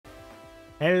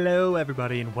Hello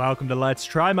everybody and welcome to Let's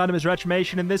Try. My name is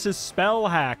Retromation and this is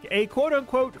SPELLHACK, a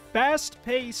quote-unquote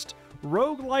fast-paced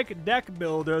roguelike deck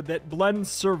builder that blends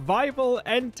survival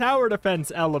and tower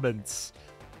defense elements.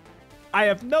 I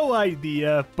have no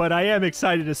idea, but I am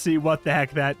excited to see what the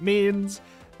heck that means.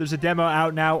 There's a demo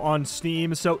out now on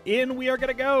Steam, so in we are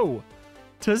gonna go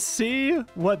to see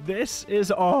what this is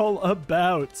all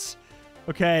about.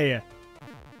 Okay,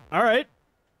 alright.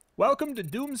 Welcome to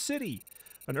Doom City.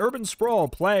 An urban sprawl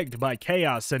plagued by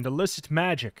chaos and illicit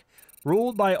magic,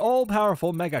 ruled by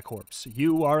all-powerful megacorps.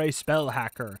 You are a spell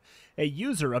hacker, a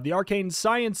user of the arcane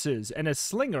sciences, and a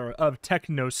slinger of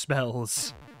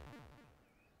technospells.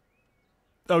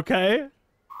 Okay.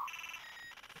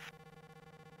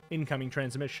 Incoming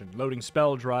transmission. Loading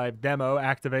spell drive. Demo.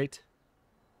 Activate.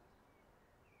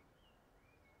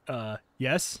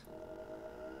 Yes?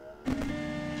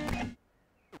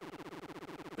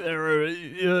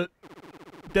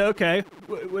 Okay.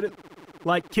 Would it,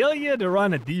 like, kill you to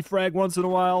run a defrag once in a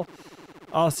while?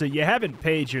 Also, you haven't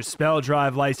paid your spell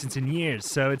drive license in years,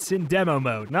 so it's in demo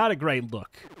mode. Not a great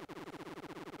look.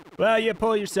 Well, you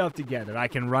pull yourself together. I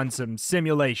can run some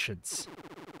simulations.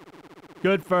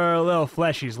 Good for little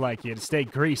fleshies like you to stay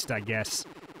greased, I guess.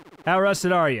 How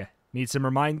rusted are you? Need some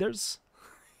reminders?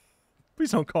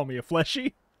 Please don't call me a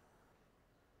fleshy.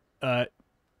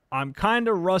 I'm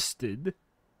kinda rusted.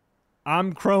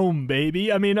 I'm chrome,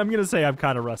 baby. I mean, I'm gonna say I'm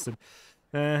kind of rusted.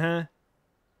 Uh-huh.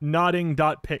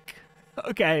 Nodding.pick.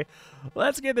 Okay,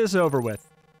 let's get this over with.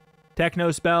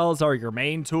 Technospells are your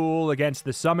main tool against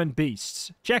the summoned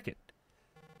beasts. Check it.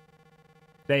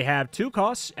 They have 2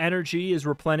 costs. Energy is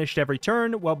replenished every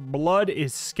turn, while blood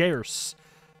is scarce.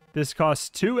 This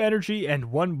costs 2 energy and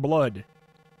 1 blood.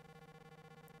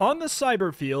 On the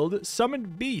cyber field,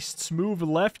 summoned beasts move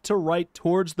left to right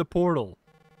towards the portal.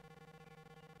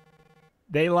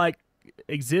 They, like,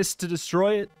 exist to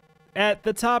destroy it. At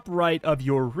the top right of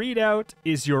your readout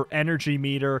is your energy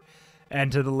meter,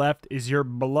 and to the left is your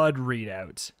blood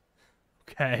readout.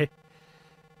 Okay.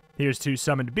 Here's 2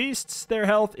 summoned beasts. Their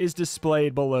health is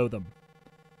displayed below them.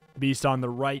 The beast on the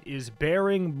right is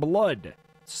bearing blood.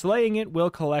 Slaying it will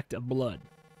collect blood.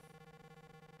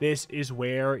 This is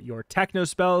where your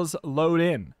technospells load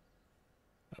in.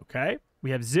 Okay.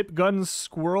 We have Zip Gun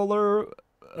Squirreler.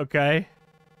 Okay.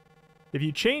 If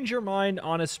you change your mind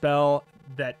on a spell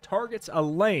that targets a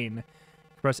lane,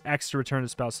 press X to return to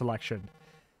spell selection.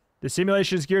 The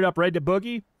simulation is geared up, ready to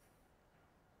boogie.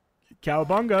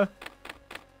 Cowabunga.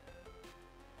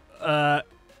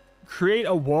 Create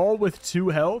a wall with 2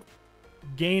 health.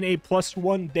 Gain a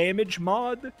 +1 damage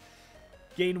mod.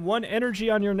 Gain 1 energy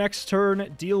on your next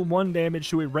turn. Deal 1 damage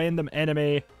to a random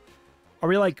enemy. Are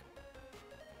we like...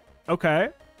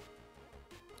 Okay.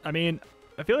 I mean...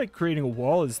 I feel like creating a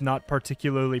wall is not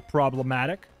particularly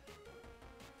problematic.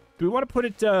 Do we want to put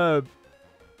it, we'll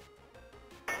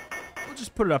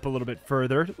just put it up a little bit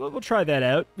further. We'll try that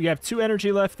out. We have 2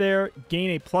 energy left there.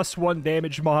 Gain a +1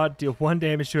 damage mod. Deal 1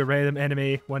 damage to a random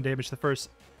enemy. 1 damage to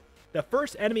the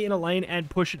first enemy in a lane and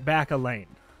push it back a lane.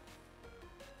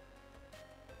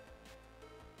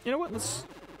 You know what? Let's...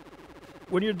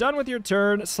 When you're done with your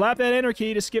turn, slap that enter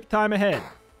key to skip time ahead.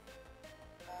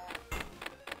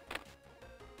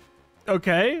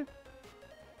 Okay.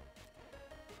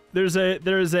 There's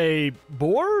a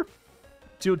boar.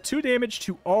 Do 2 damage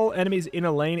to all enemies in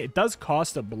a lane. It does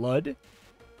cost a blood.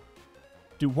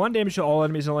 Do 1 damage to all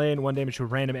enemies in a lane, 1 damage to a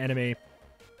random enemy.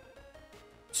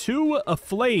 2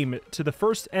 aflame to the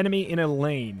first enemy in a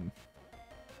lane.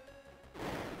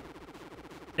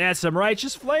 That's some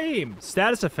righteous flame.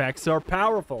 Status effects are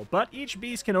powerful, but each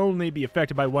beast can only be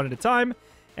affected by 1 at a time.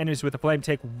 Enemies with a flame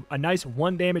take a nice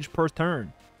 1 damage per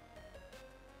turn.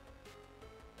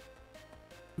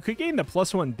 We could gain the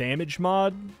 +1 damage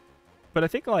mod, but I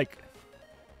think, like,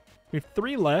 we have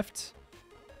 3 left.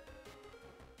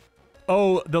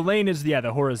 Oh, the lane is, yeah,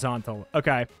 the horizontal.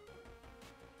 Okay.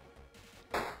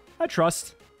 I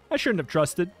trust. I shouldn't have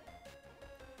trusted.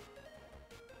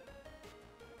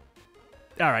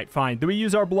 Alright, fine. Do we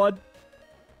use our blood?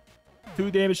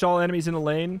 2 damage to all enemies in the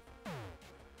lane.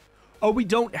 Oh, we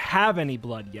don't have any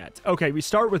blood yet. Okay, we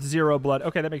start with 0 blood.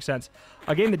 Okay, that makes sense.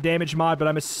 I'll gain the damage mod, but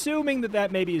I'm assuming that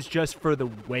that maybe is just for the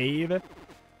wave.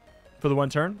 For the 1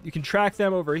 turn. You can track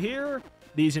them over here.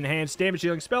 These enhanced damage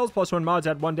dealing spells. +1 mods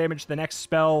add 1 damage to the next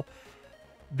spell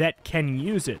that can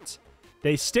use it.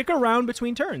 They stick around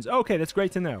between turns. Okay, that's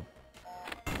great to know.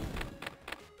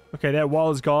 Okay, that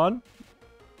wall is gone.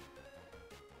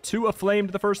 2 aflame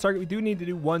to the first target. We do need to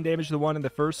do 1 damage to the one in the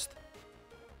first.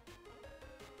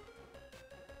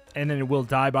 And then it will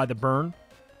die by the burn.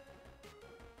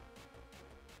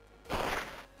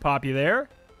 Pop you there.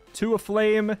 2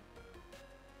 aflame.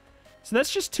 So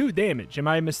that's just 2 damage. Am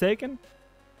I mistaken?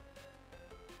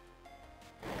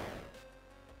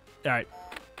 All right.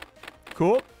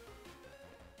 Cool.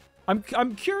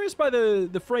 I'm curious by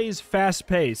the phrase fast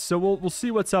pace, so we'll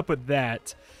see what's up with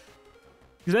that.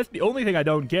 Because that's the only thing I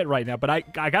don't get right now. But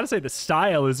I gotta say the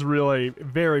style is really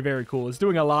very, very cool. It's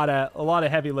doing a lot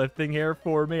of heavy lifting here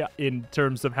for me in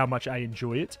terms of how much I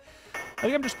enjoy it. I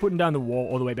think I'm just putting down the wall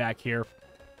all the way back here.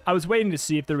 I was waiting to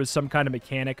see if there was some kind of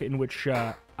mechanic in which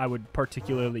I would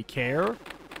particularly care.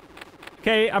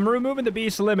 Okay, I'm removing the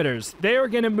beast limiters. They are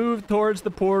going to move towards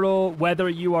the portal whether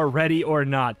you are ready or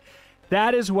not.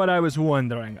 That is what I was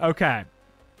wondering. Okay.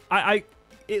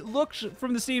 It looks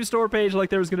from the Steam store page like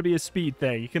there was going to be a speed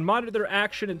thing. You can monitor their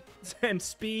action and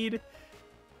speed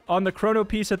on the chrono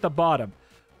piece at the bottom.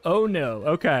 Oh no.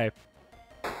 Okay.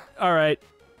 All right.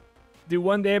 Do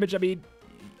 1 damage. I mean,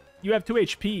 you have 2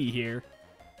 HP here.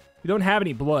 You don't have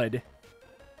any blood.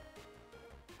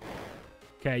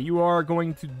 Okay, you are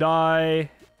going to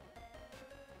die.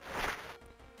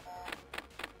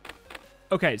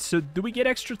 Okay, so do we get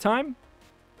extra time?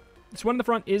 This one in the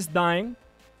front is dying.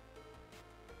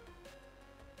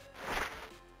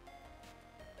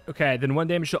 Okay, then 1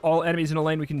 damage to all enemies in a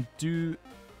lane. We can do...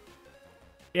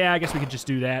 Yeah, I guess we could just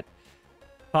do that.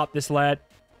 Pop this lad.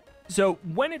 So,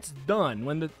 when it's done,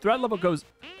 when the threat level goes...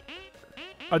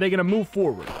 Are they going to move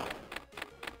forward?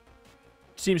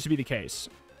 Seems to be the case.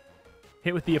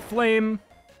 Hit with the Aflame.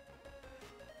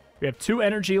 We have 2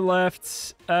 energy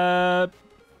left. Meh.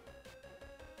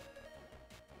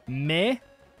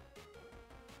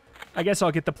 I guess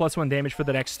I'll get the +1 damage for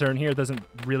the next turn here. It doesn't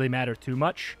really matter too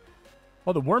much.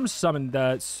 Oh, the worms summoned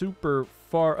super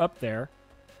far up there.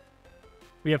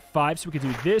 We have 5, so we could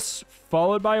do this,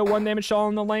 followed by a 1 damage shell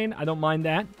in the lane. I don't mind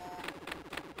that.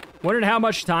 Wondering how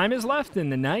much time is left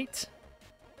in the night?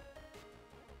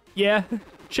 Yeah,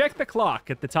 check the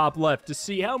clock at the top left to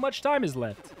see how much time is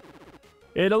left.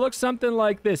 It'll look something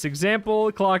like this.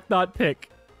 Example,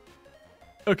 clock.pick.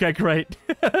 Okay, great.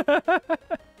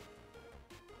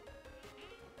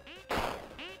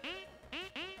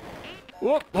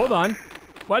 Whoop, hold on.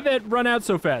 Why did that run out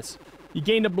so fast? You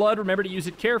gained a blood. Remember to use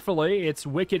it carefully. It's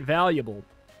wicked valuable.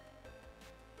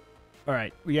 All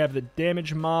right, we have the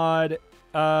damage mod.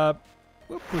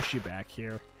 We'll push you back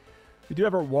here. We do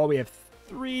have our wall. We have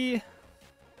 3.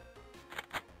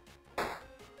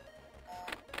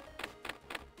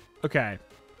 Okay.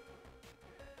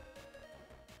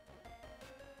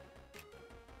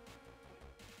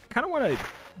 I kind of want to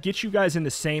get you guys in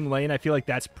the same lane. I feel like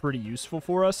that's pretty useful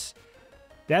for us.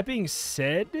 That being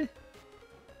said,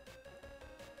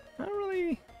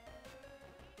 I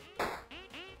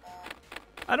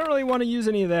don't really want to use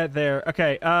any of that there.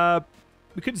 Okay,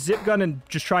 we could zip gun and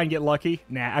just try and get lucky.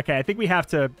 Nah, okay, I think we have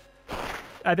to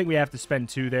spend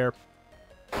 2 there.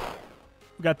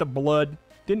 We got the blood.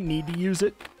 Didn't need to use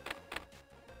it.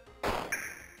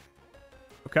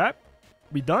 Okay.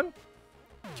 We done?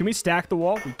 Can we stack the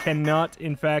wall? We cannot,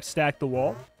 in fact, stack the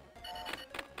wall.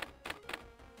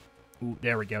 Ooh,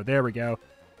 there we go. There we go.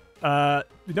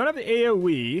 We don't have the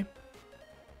AoE.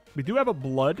 We do have a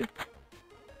blood.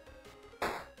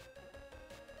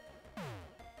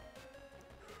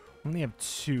 We only have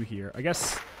 2 here. I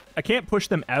guess I can't push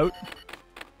them out.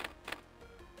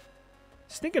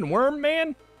 Stinking worm,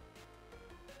 man.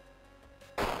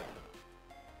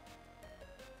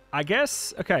 I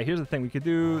guess. Okay, here's the thing. We could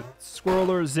do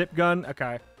swirler, zip gun.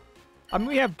 Okay. I mean,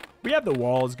 we have the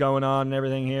walls going on and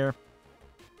everything here.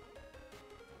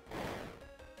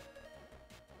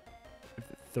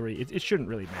 3. It shouldn't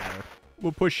really matter.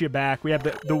 We'll push you back. We have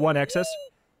the 1 excess.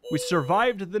 We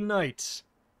survived the night.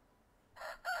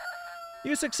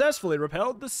 You successfully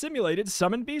repelled the simulated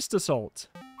summon beast assault.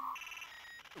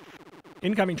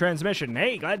 Incoming transmission.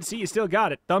 Hey, glad to see you still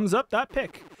got it. Thumbs up that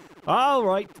pick. All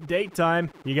right, date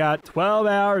time. You got 12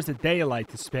 hours of daylight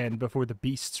to spend before the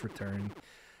beasts return.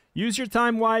 Use your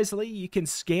time wisely. You can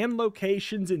scan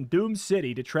locations in Doom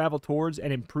City to travel towards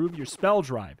and improve your spell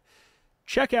drive.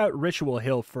 Check out Ritual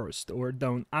Hill first, or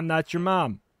don't. I'm not your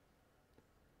mom.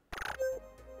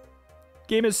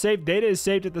 Game is saved. Data is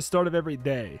saved at the start of every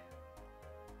day.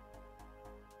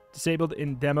 Disabled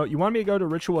in demo. You want me to go to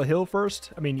Ritual Hill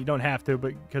first? I mean, you don't have to,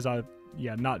 but because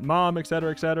yeah, not mom,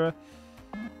 etc., etc.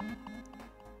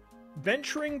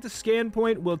 Venturing to scan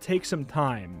point will take some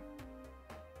time.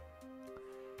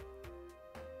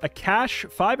 A cache,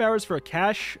 5 hours for a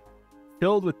cache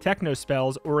filled with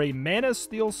Technospells or a Mana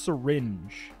Steel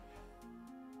syringe.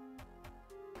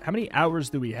 How many hours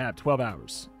do we have? 12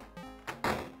 hours.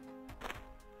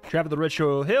 Travel the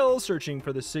Ritual Hill, searching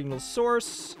for the signal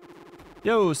source.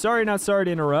 Yo, sorry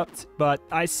to interrupt, but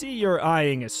I see you're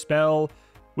eyeing a spell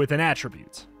with an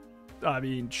attribute. I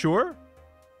mean, sure?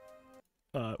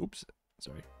 Oops.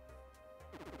 Sorry.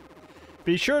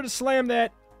 Be sure to slam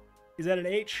that. Is that an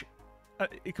H?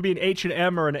 It could be an H, an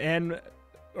M, or an N.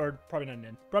 Or probably not an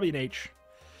N. Probably an H.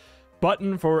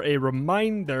 Button for a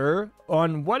reminder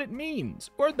on what it means.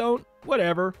 Or don't.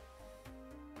 Whatever.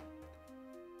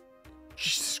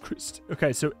 Jesus Christ.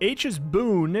 Okay, so H is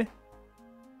boon.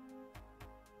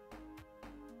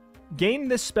 Gain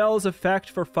this spell's effect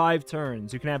for 5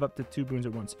 turns. You can have up to 2 boons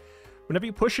at once. Whenever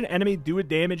you push an enemy, do a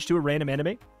damage to a random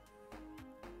enemy.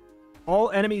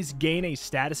 All enemies gain a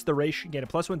status duration. Gain a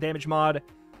 +1 damage mod.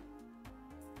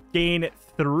 Gain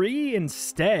 3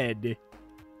 instead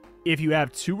if you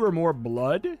have 2 or more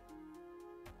blood.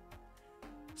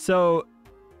 So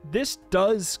this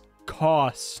does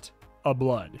cost a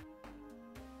blood.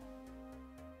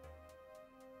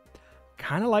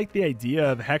 Kind of like the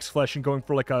idea of Hexflesh and going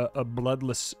for like a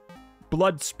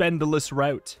blood-spendless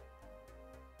route.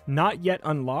 Not yet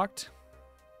unlocked.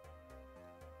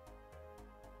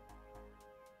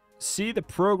 See the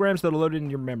programs that are loaded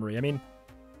in your memory. I mean,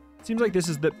 it seems like this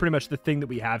is pretty much the thing that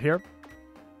we have here.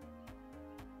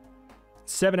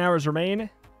 7 hours remain.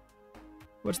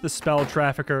 What's the spell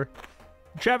trafficker?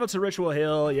 Travel to Ritual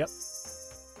Hill. Yep.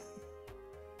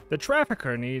 The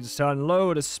trafficker needs to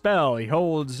unload a spell. He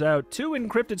holds out 2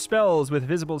 encrypted spells with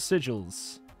visible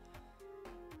sigils.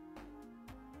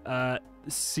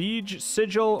 Siege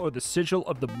Sigil or the Sigil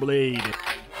of the Blade.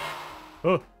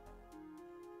 Oh.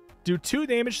 Do 2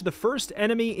 damage to the first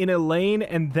enemy in a lane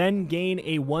and then gain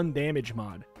a 1 damage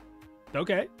mod.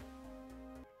 Okay.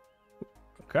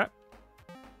 Okay.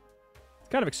 It's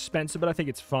kind of expensive, but I think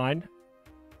it's fine.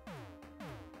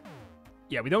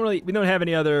 Yeah, we don't have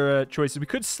any other choices. We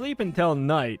could sleep until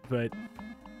night, but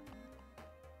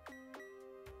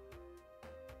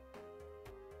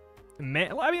I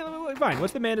mean, fine.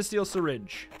 What's the Mana Steel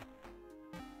syringe?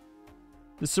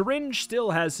 The syringe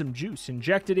still has some juice.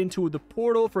 Injected into the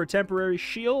portal for a temporary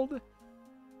shield.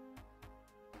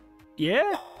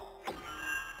 Yeah?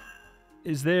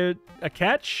 Is there a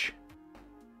catch?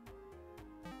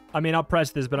 I mean, I'll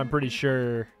press this, but I'm pretty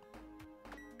sure.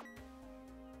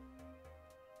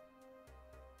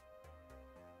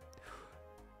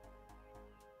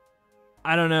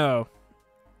 I don't know.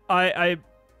 I'm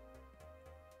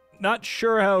not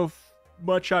sure how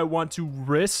much I want to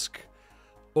risk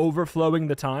overflowing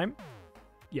the time.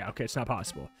 Yeah, okay, it's not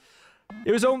possible.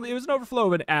 It was an overflow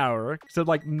of an hour, so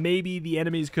like maybe the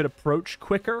enemies could approach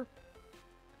quicker.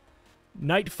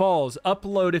 Night falls.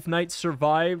 Upload if night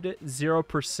survived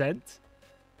 0%.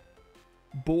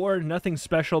 Boar, nothing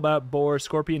special about boar.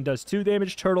 Scorpion does 2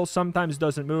 damage. Turtle sometimes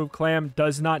doesn't move. Clam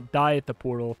does not die at the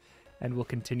portal and will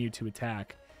continue to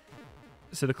attack.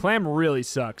 So the clam really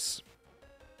sucks.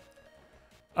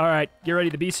 Alright, get ready.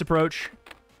 The beasts approach.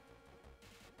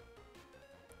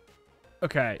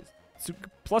 Okay. So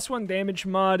 +1 damage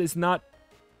mod is not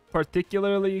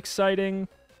particularly exciting.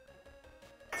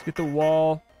 Let's get the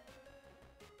wall.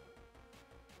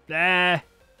 Ah.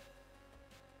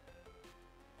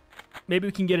 Maybe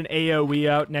we can get an AoE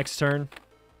out next turn.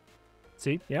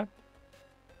 See? Yeah.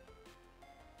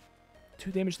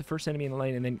 2 damage to the first enemy in the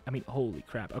lane, and then, I mean, holy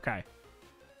crap. Okay.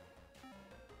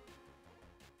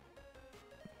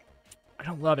 I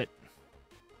don't love it.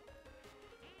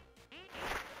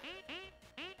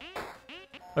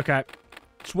 Okay.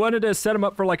 Just wanted to set him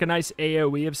up for, like, a nice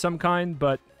AoE of some kind,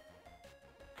 but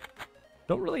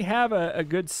don't really have a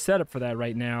good setup for that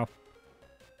right now.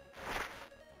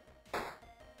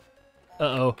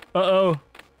 Uh-oh. Uh-oh.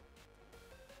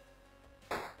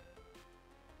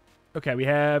 Okay, we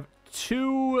have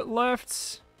 2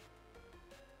 left.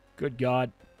 Good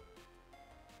God.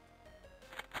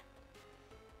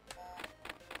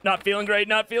 Not feeling great,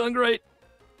 not feeling great.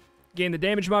 Gain the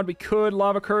damage mod we could.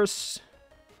 Lava Curse.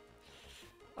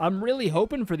 I'm really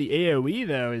hoping for the AoE,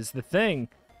 though, is the thing.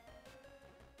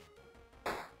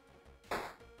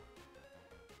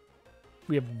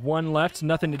 We have 1 left.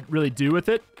 Nothing to really do with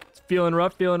it. It's feeling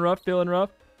rough, feeling rough, feeling rough.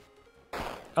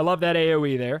 I love that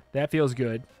AoE there. That feels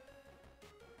good.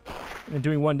 And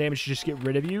doing 1 damage to just get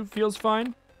rid of you feels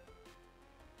fine.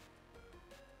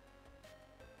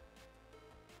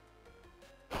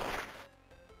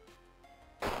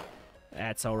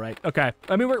 That's all right. Okay.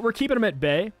 I mean, we're keeping them at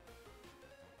bay.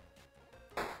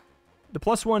 The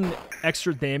 +1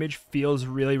 extra damage feels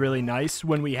really, really nice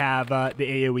when we have the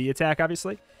AoE attack,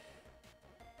 obviously.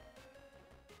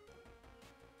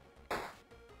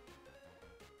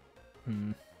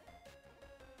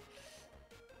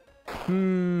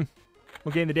 We'll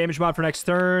gain the damage mod for next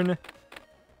turn.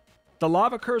 The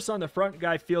lava curse on the front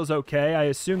guy feels okay. I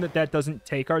assume that that doesn't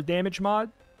take our damage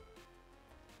mod.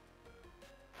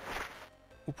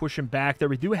 We'll push him back there.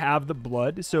 We do have the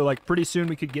blood, so like pretty soon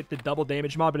we could get the double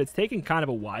damage mod, but it's taking kind of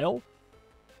a while.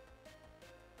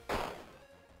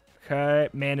 Okay,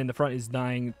 man in the front is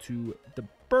dying to the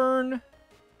burn.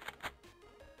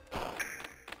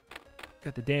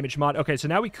 Got the damage mod. Okay, so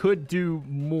now we could do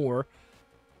more.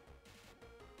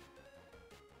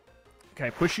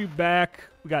 Okay, push you back.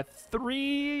 We got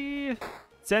 3.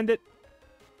 Send it.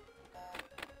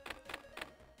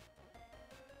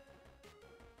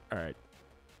 All right.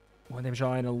 1 damage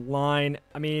line, a line.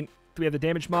 I mean, do we have the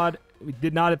damage mod? We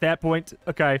did not at that point.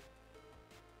 Okay.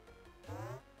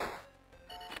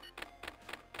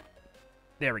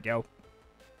 There we go.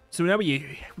 So now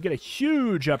we get a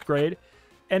huge upgrade.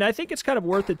 And I think it's kind of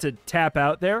worth it to tap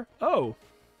out there. Oh,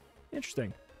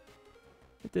 interesting.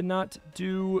 It did not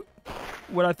do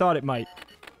what I thought it might.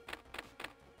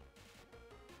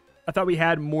 I thought we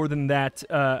had more than that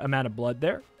amount of blood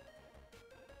there.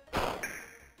 So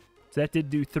that did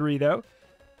do 3, though.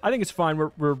 I think it's fine.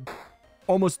 We're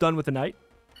almost done with the night.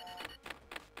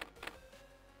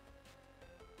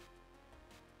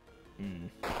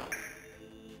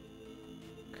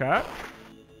 Okay.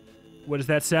 What does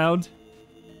that sound?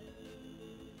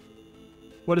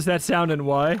 What does that sound and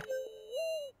why?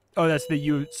 Oh, that's the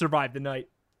you survived the night.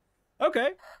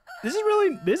 Okay. This is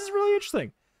really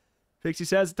interesting. Pixie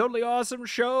says, totally awesome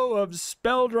show of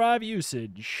spell drive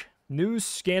usage. New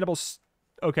scannable...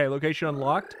 Okay, location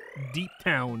unlocked. Deep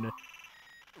Town.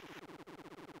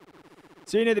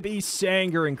 So you know the beast's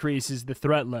anger increases the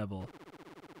threat level.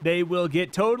 They will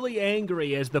get totally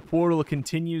angry as the portal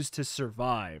continues to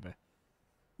survive.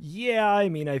 Yeah, I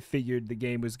mean, I figured the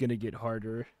game was gonna get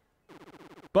harder.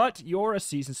 But you're a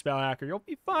seasoned spell hacker. You'll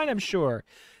be fine, I'm sure.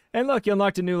 And look, you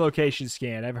unlocked a new location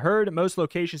scan. I've heard most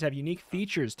locations have unique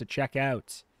features to check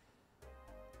out.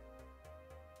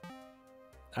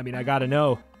 I mean, I gotta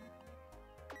know.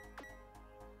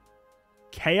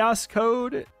 Chaos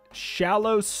Code?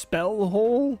 Shallow Spell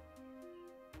Hole?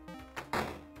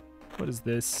 What is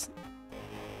this?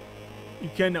 You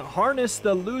can harness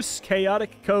the loose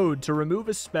chaotic code to remove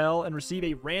a spell and receive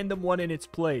a random one in its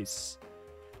place.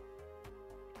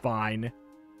 Fine.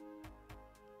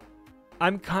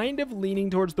 I'm kind of leaning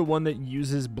towards the one that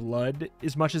uses blood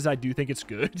as much as I do think it's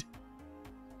good.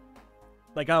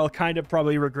 Like, I'll kind of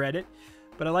probably regret it.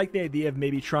 But I like the idea of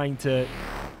maybe trying to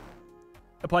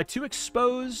apply 2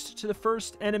 exposed to the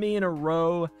first enemy in a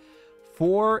row.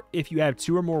 4 if you have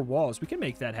 2 or more walls. We can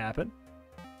make that happen.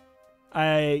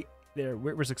 There,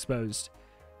 where's exposed?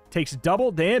 Takes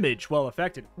double damage while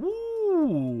affected.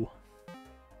 Woo!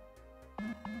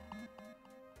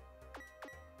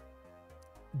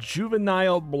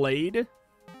 Juvenile Blade.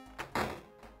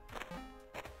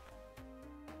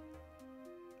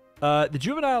 The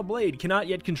Juvenile Blade cannot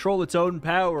yet control its own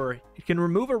power. It can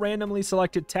remove a randomly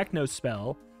selected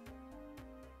Technospell.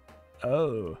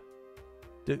 Oh.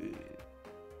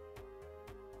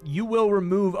 You will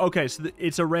remove... Okay, so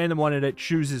it's a random one and it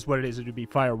chooses what it is. It would be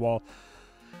Firewall.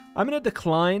 I'm going to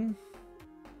decline.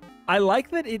 I like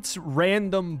that it's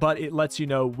random, but it lets you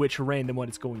know which random one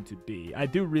it's going to be. I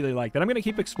do really like that. I'm going to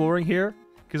keep exploring here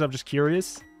because I'm just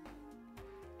curious.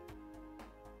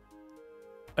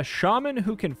 A shaman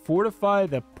who can fortify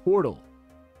the portal.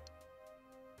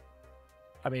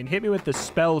 I mean, hit me with the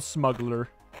Spell Smuggler.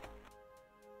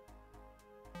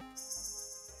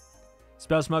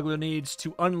 Spell Smuggler needs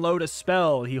to unload a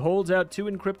spell. He holds out 2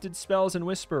 encrypted spells and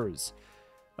whispers.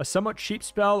 A somewhat cheap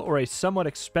spell or a somewhat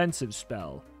expensive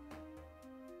spell.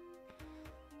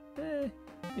 A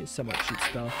somewhat cheap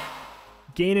spell.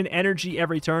 Gain an energy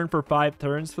every turn for 5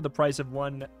 turns for the price of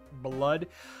 1 blood.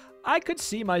 I could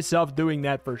see myself doing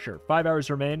that for sure. 5 hours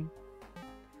remain.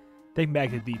 Take me back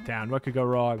to Deep Town. What could go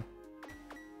wrong?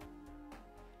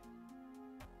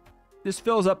 This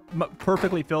fills up,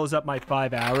 perfectly fills up my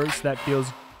 5 hours. That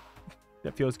feels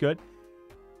good.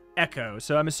 Echo.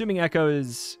 So I'm assuming Echo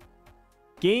is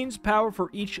gains power for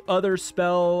each other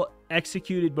spell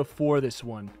executed before this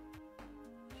one.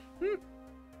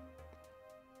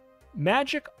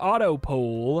 Magic Auto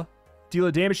Pole. Deal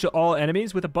a damage to all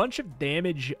enemies with a bunch of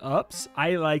damage ups.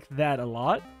 I like that a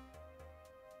lot.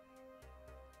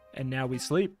 And now we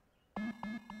sleep. I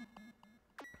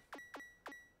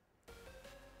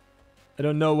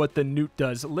don't know what the newt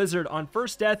does. Lizard, on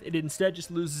first death, it instead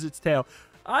just loses its tail.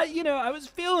 I was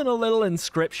feeling a little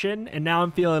Inscription, and now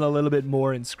I'm feeling a little bit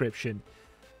more Inscription.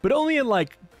 But only in,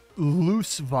 like,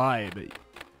 loose vibe.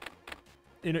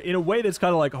 In a way that's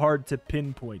kind of, like, hard to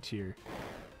pinpoint here.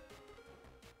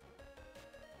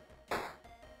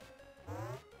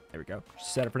 There we go.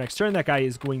 Set it for next turn. That guy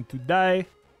is going to die.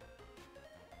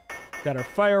 Got our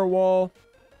firewall.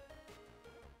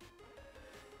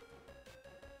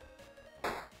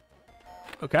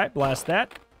 Okay, blast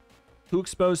that. Who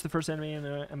exposed the first enemy?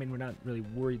 And I mean, we're not really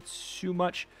worried too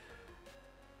much.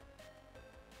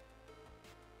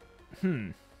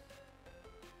 That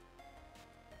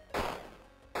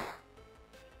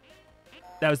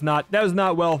was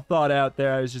not well thought out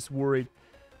there. I was just worried.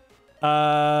 You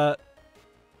gotta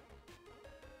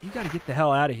get the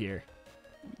hell out of here.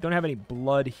 We don't have any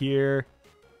blood here.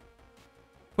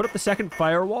 Put up the second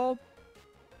firewall.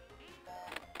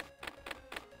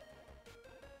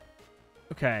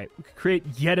 Okay, we could create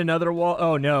yet another wall.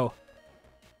 Oh, no.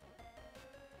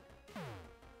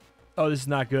 Oh, this is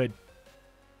not good.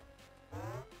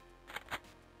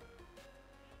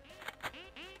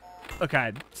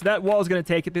 Okay, so that wall is going to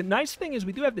take it. The nice thing is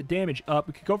we do have the damage up.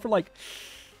 We could go for, like...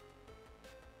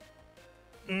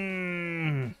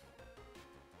 1,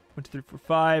 2, 3, 4,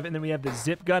 5. And then we have the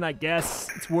zip gun, I guess.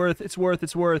 It's worth.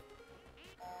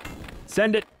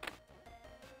 Send it.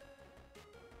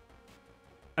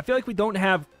 I feel like we don't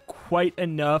have quite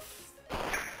enough,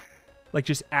 like,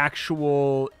 just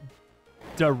actual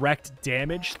direct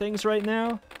damage things right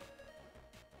now.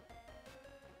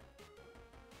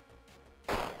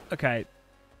 Okay.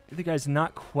 The guy's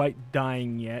not quite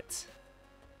dying yet.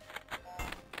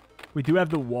 We do have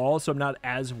the wall, so I'm not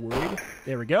as worried.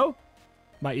 There we go.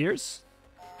 My ears.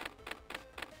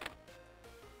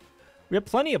 We have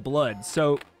plenty of blood,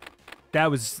 so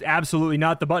that was absolutely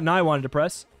not the button I wanted to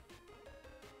press.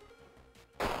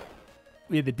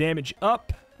 We have the damage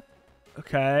up.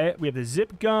 Okay. We have the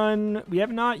zip gun. We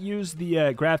have not used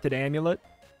the grafted amulet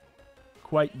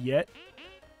quite yet.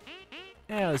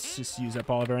 Yeah, let's just use up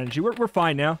all of our energy. We're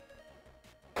fine now.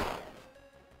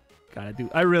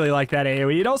 I really like that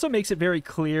AoE. It also makes it very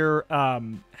clear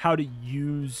how to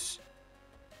use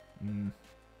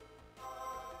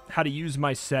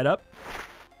my setup.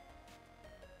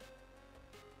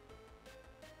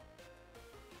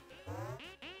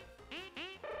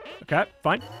 Okay,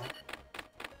 fine.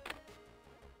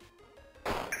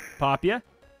 Pop ya. I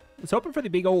was hoping for the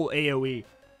big old AoE.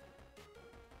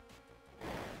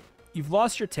 You've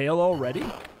lost your tail already,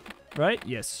 right?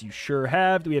 Yes, you sure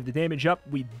have. Do we have the damage up?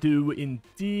 We do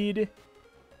indeed.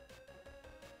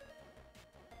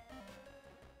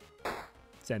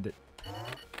 Send it.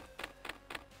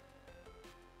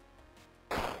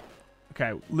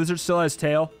 Okay, lizard still has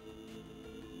tail.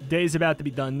 Day's about to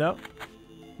be done, though.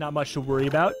 Not much to worry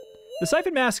about. The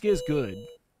Siphon Mask is good.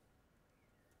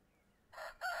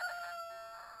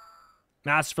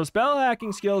 Masterful spell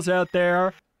hacking skills out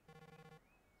there.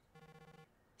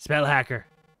 Spell hacker.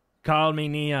 Call me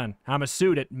Neon. I'm a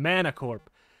suit at Manacorp.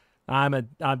 I'm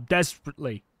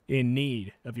desperately in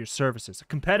need of your services. A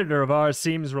competitor of ours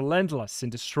seems relentless in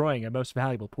destroying a most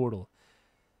valuable portal.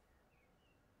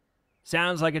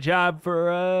 Sounds like a job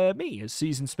for me, a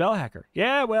seasoned spell hacker.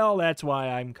 Yeah, well, that's why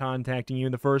I'm contacting you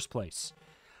in the first place.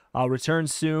 I'll return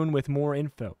soon with more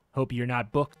info. Hope you're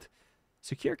not booked.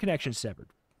 Secure connection severed.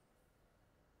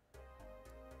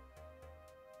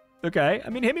 Okay, I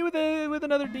mean, hit me with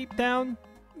another deep down.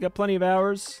 We got plenty of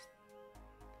hours.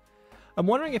 I'm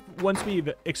wondering if once we've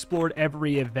explored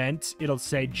every event, it'll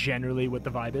say generally what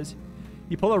the vibe is.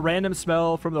 You pull a random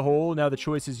spell from the hole, now the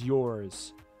choice is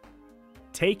yours.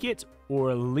 Take it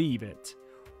or leave it.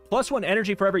 +1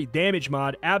 energy for every damage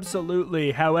mod,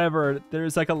 absolutely. However,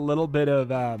 there's like a little bit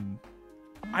of,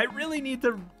 I really need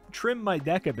to trim my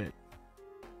deck a bit.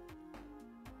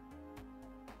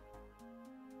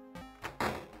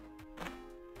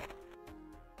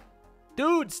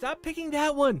 Dude, stop picking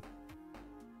that one.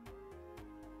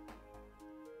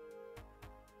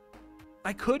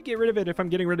 I could get rid of it if I'm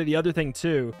getting rid of the other thing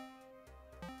too.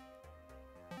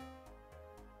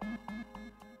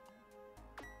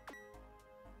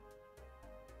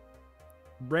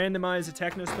 Randomize a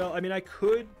Technospell. I mean, I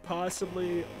could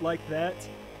possibly like that.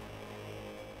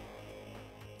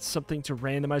 Something to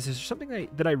randomize. Is there something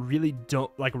that I really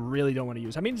don't want to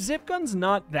use? I mean, Zip Gun's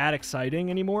not that exciting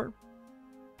anymore.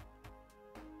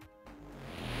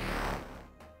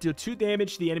 Deal 2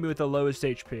 damage to the enemy with the lowest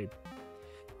HP.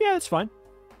 Yeah, that's fine.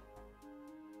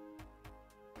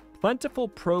 Plentiful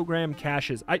program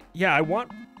caches. I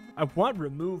want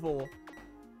removal.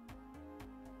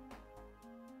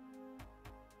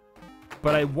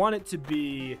 But I want it to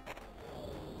be...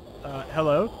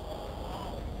 hello?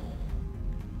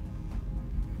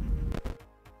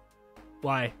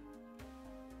 Why?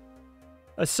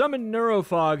 A summoned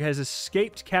neurofog has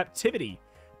escaped captivity.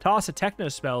 Toss a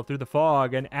Technospell through the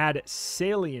fog and add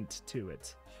Salient to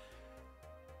it.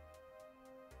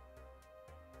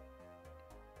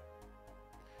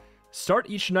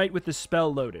 Start each night with the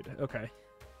spell loaded. Okay.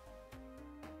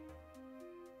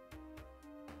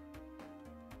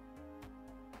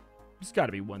 There's got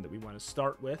to be one that we want to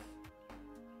start with.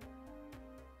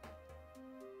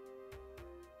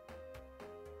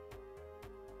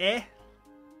 I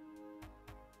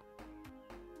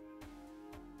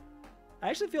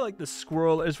actually feel like the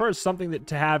Squirrel, as far as something that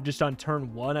to have just on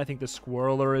turn 1, I think the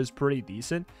Squirreler is pretty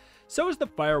decent. So is the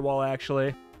Firewall,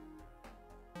 actually.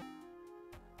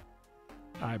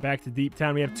 Alright, back to Deep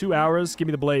Town. We have 2 hours. Give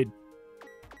me the blade.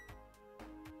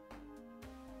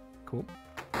 Cool.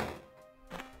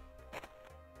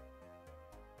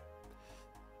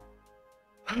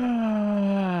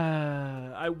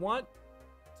 I want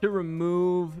to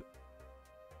remove...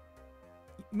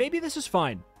 Maybe this is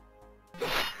fine.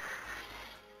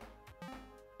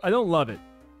 I don't love it.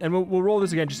 And we'll roll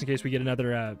this again just in case we get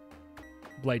another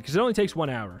blade, because it only takes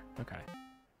 1 hour. Okay.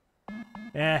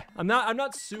 I'm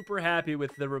not super happy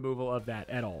with the removal of that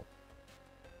at all.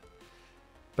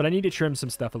 But I need to trim some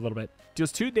stuff a little bit.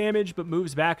 Deals 2 damage, but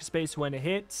moves back a space when it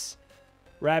hits.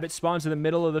 Rabbit spawns in the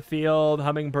middle of the field.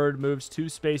 Hummingbird moves 2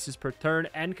 spaces per turn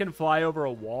and can fly over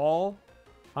a wall.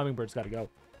 Hummingbird's got to go.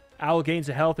 Owl gains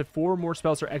a health if 4 more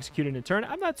spells are executed in a turn.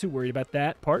 I'm not too worried about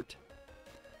that part.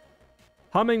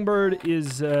 Hummingbird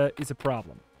is a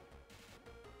problem.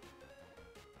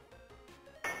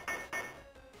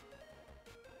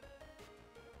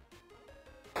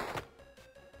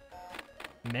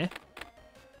 Meh.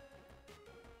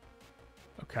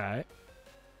 Okay.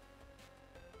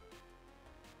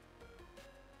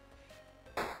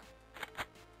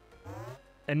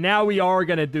 And now we are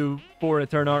going to do 4 in a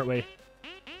turn, aren't we?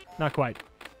 Not quite.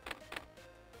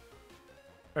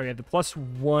 All right, we have the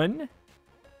 +1.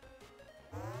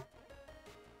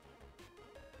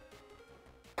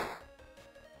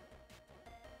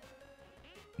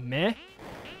 Meh.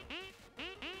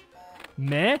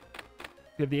 Meh.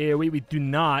 We have the AoE. We do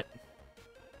not.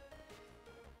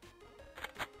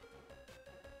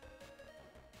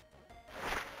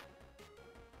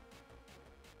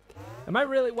 Am I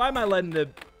really... Why am I letting the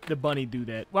bunny do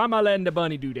that? Why am I letting the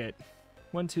bunny do that?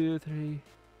 1, 2, 3. We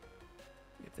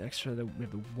have the extra... We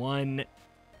have the 1.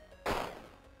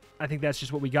 I think that's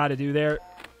just what we got to do there.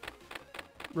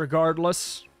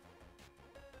 Regardless.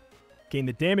 Gain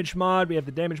the damage mod. We have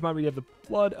the damage mod. We have the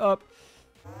blood up.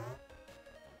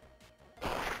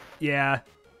 Yeah.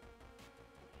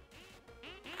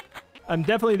 I'm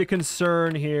definitely the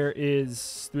concern here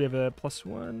is... Do we have a +1?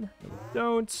 No, we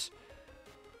don't.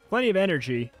 Plenty of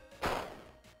energy.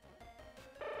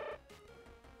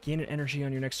 Gain an energy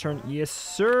on your next turn. Yes,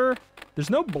 sir.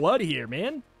 There's no blood here,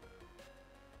 man.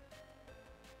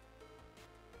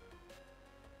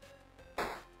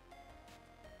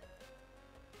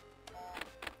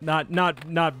 Not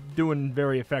doing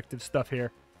very effective stuff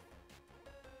here.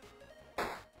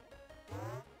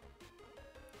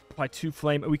 Apply 2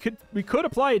 flame. We could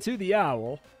apply it to the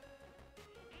owl.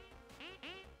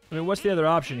 I mean, what's the other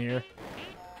option here?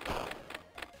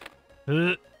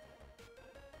 Enemy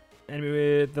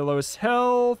with the lowest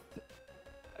health.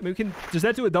 I mean, we can... Does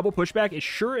that do a double pushback? It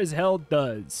sure as hell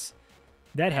does.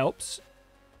 That helps.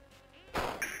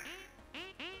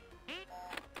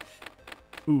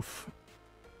 Oof.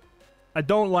 I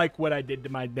don't like what I did to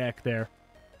my deck there.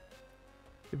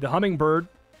 The Hummingbird,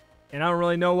 and I don't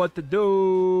really know what to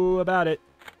do about it.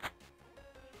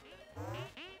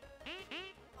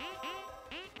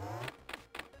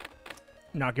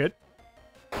 Not good.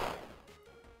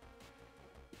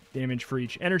 Damage for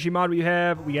each energy mod we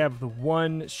have. We have the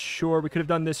 1. Sure, we could have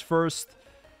done this first,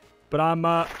 but I'm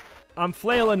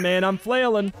flailing, man. I'm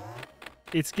flailing.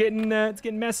 It's getting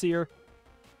messier.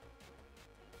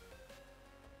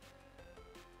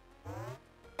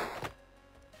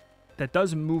 That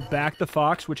does move back the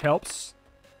fox, which helps.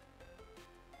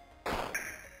 The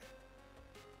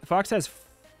fox has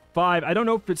 5. I don't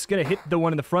know if it's going to hit the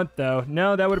one in the front, though.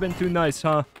 No, that would have been too nice,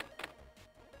 huh?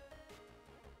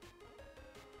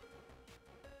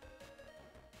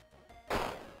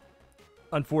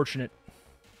 Unfortunate.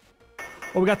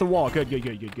 Oh, we got the wall. Good.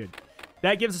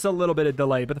 That gives us a little bit of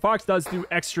delay, but the fox does do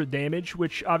extra damage,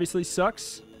 which obviously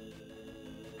sucks.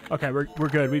 Okay, we're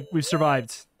good. We've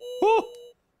survived. Woo!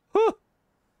 Woo!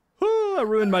 Woo! I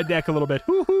ruined my deck a little bit.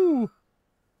 Woohoo!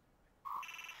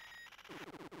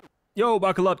 Yo,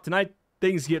 buckle up. Tonight,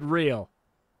 things get real.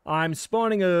 I'm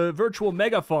spawning a virtual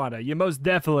megafauna. You most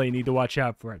definitely need to watch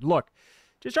out for it. Look,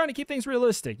 just trying to keep things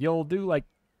realistic. You'll do, like,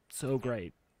 so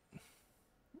great.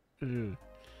 Ugh.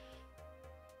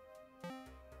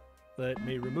 Let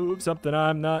me remove something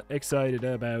I'm not excited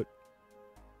about.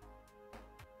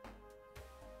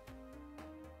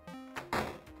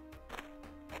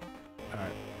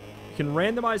 can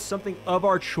randomize something of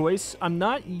our choice. I'm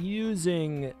not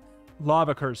using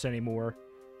Lava Curse anymore.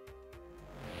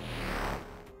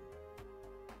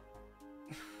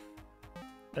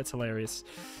 That's hilarious.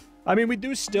 I mean, we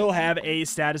do still have a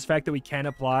status effect that we can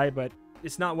apply, but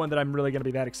it's not one that I'm really going to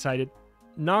be that excited.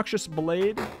 Noxious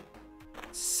Blade,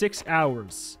 6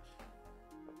 hours.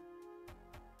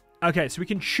 Okay, so we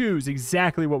can choose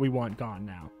exactly what we want gone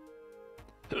now.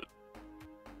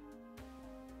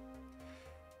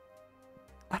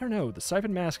 I don't know. The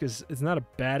Siphon Mask is not a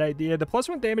bad idea. The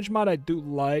 +1 damage mod I do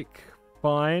like.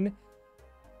 Fine.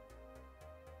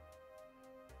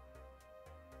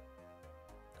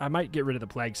 I might get rid of the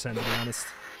Plague Send, to be honest.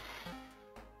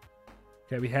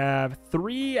 Okay, we have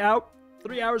 3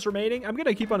 hours remaining. I'm going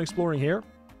to keep on exploring here.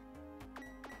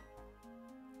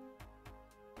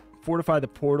 Fortify the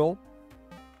portal.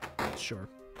 Sure.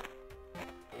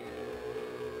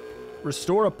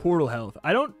 Restore a portal health.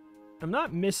 I'm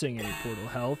not missing any portal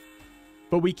health,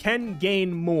 but we can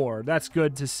gain more. That's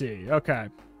good to see. Okay.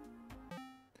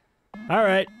 All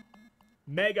right.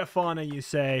 Megafauna, you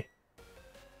say.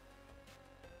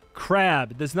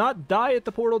 Crab. Does not die at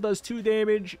the portal. Does 2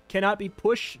 damage. Cannot be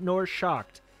pushed nor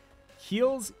shocked.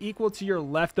 Heals equal to your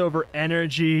leftover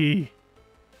energy.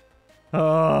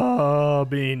 Oh,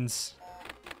 beans.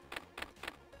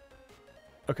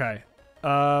 Okay.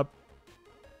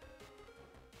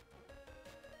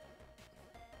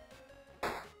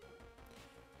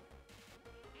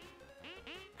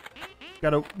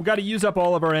 We gotta use up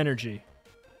all of our energy.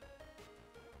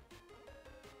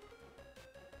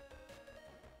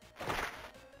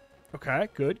 Okay,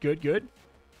 good.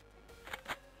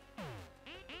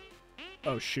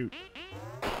 Oh, shoot.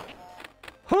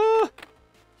 Huh!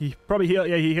 He probably healed.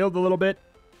 Yeah, he healed a little bit.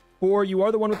 4, you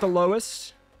are the one with the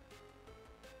lowest.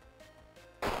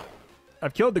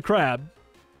 I've killed the crab.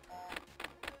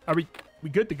 Are we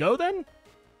good to go then?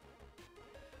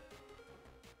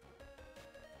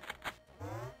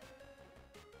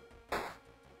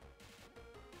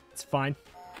 It's fine.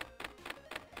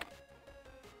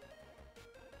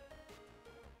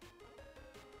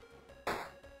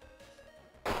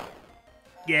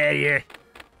 Yeah.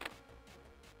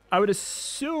 I would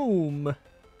assume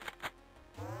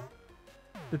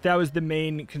that was the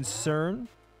main concern.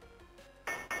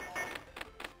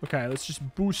 Okay, let's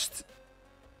just boost.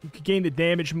 You could gain the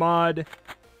damage mod.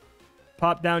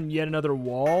 Pop down yet another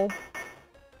wall.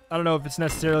 I don't know if it's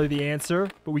necessarily the answer,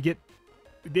 but we did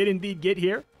indeed get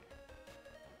here.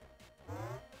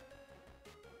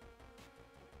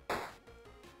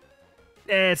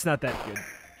 It's not that good.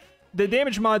 The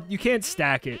damage mod, you can't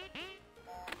stack it.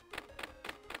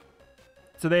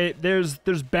 So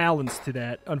there's balance to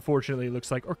that, unfortunately, it looks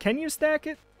like. Or can you stack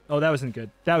it? Oh, that wasn't good.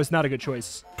 That was not a good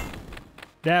choice.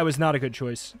 That was not a good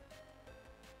choice.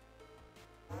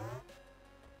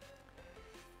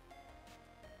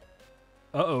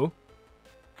 Uh-oh.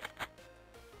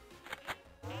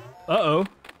 Uh-oh.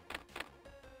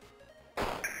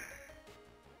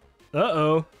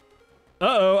 Uh-oh.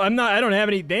 Uh-oh. I don't have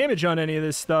any damage on any of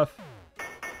this stuff.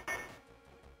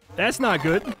 That's not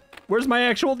good. Where's my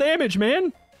actual damage,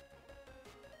 man?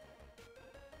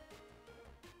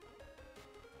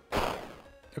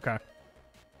 Okay.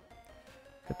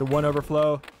 Got the 1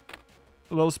 overflow.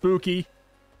 A little spooky.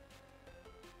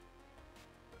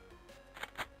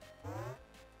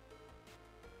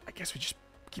 I guess we just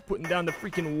keep putting down the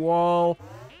freaking wall.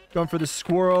 Going for the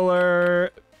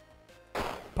squirreler.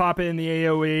 Pop it in the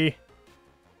AoE.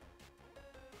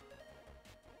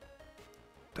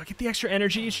 Do I get the extra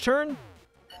energy each turn?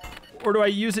 Or do I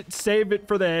use it, save it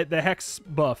for the Hex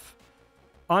buff?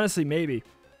 Honestly, maybe.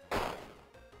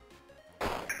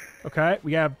 Okay,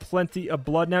 we have plenty of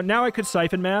blood now. Now I could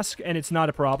Siphon Mask, and it's not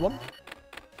a problem.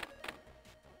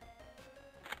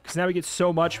 Because now we get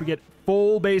so much. We get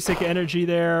full basic energy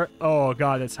there. Oh,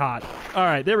 God, that's hot. All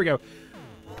right, there we go.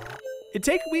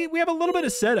 We have a little bit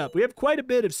of setup. We have quite a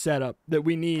bit of setup that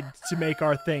we need to make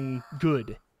our thing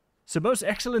good. So most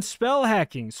excellent spell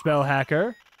hacking, spell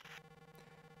hacker.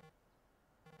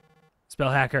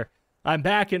 Spell hacker, I'm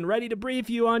back and ready to brief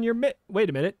you on your Wait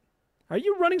a minute. Are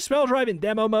you running spell drive in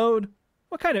demo mode?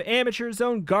 What kind of amateur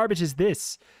zone garbage is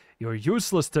this? You're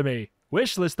useless to me.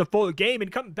 Wishlist the full game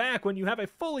and come back when you have a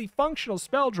fully functional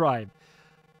spell drive.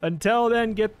 Until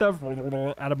then, get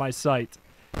the out of my sight.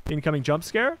 Incoming jump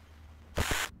scare?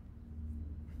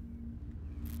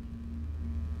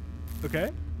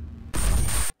 Okay.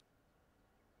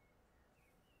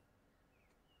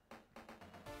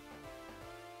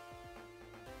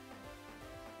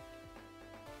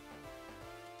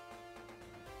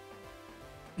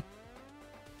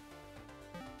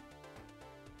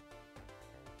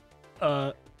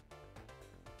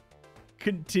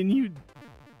 continued.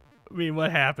 I mean,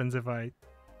 what happens if I...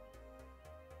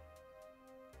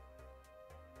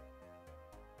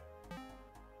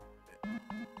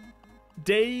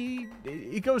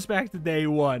 It goes back to day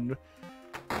 1.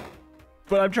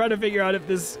 But I'm trying to figure out if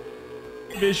this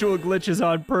visual glitch is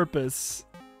on purpose.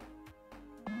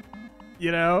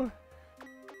 You know?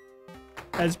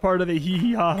 As part of the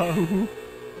hee-hee-ha-ha-hoo.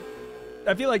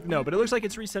 I feel like no, but it looks like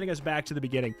it's resetting us back to the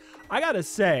beginning. I gotta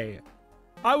say,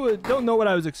 don't know what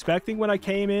I was expecting when I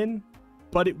came in,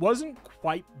 but it wasn't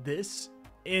quite this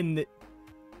in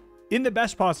the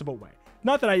best possible way.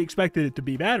 Not that I expected it to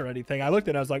be bad or anything. I looked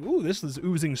at it, I was like, ooh, this is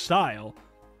oozing style.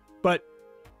 But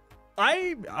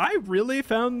I really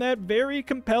found that very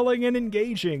compelling and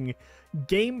engaging,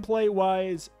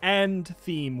 gameplay-wise and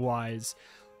theme-wise.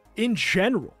 In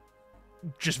general,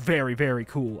 just very, very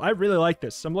cool. I really like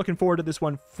this. I'm looking forward to this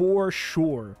one for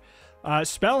sure.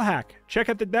 SPELLHACK. Check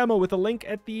out the demo with a link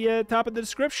at the top of the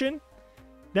description.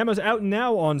 Demo's out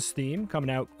now on Steam, coming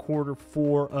out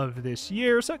Q4 of this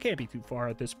year, so it can't be too far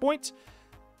at this point.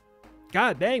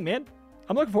 God dang, man.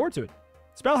 I'm looking forward to it.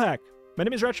 SPELLHACK. My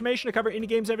name is Retrimation. I cover indie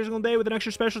games every single day with an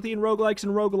extra specialty in roguelikes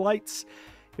and roguelites.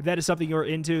 If that is something you're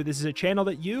into, this is a channel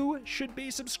that you should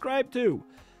be subscribed to.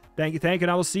 Thank you,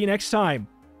 and I will see you next time.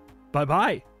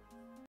 Bye-bye.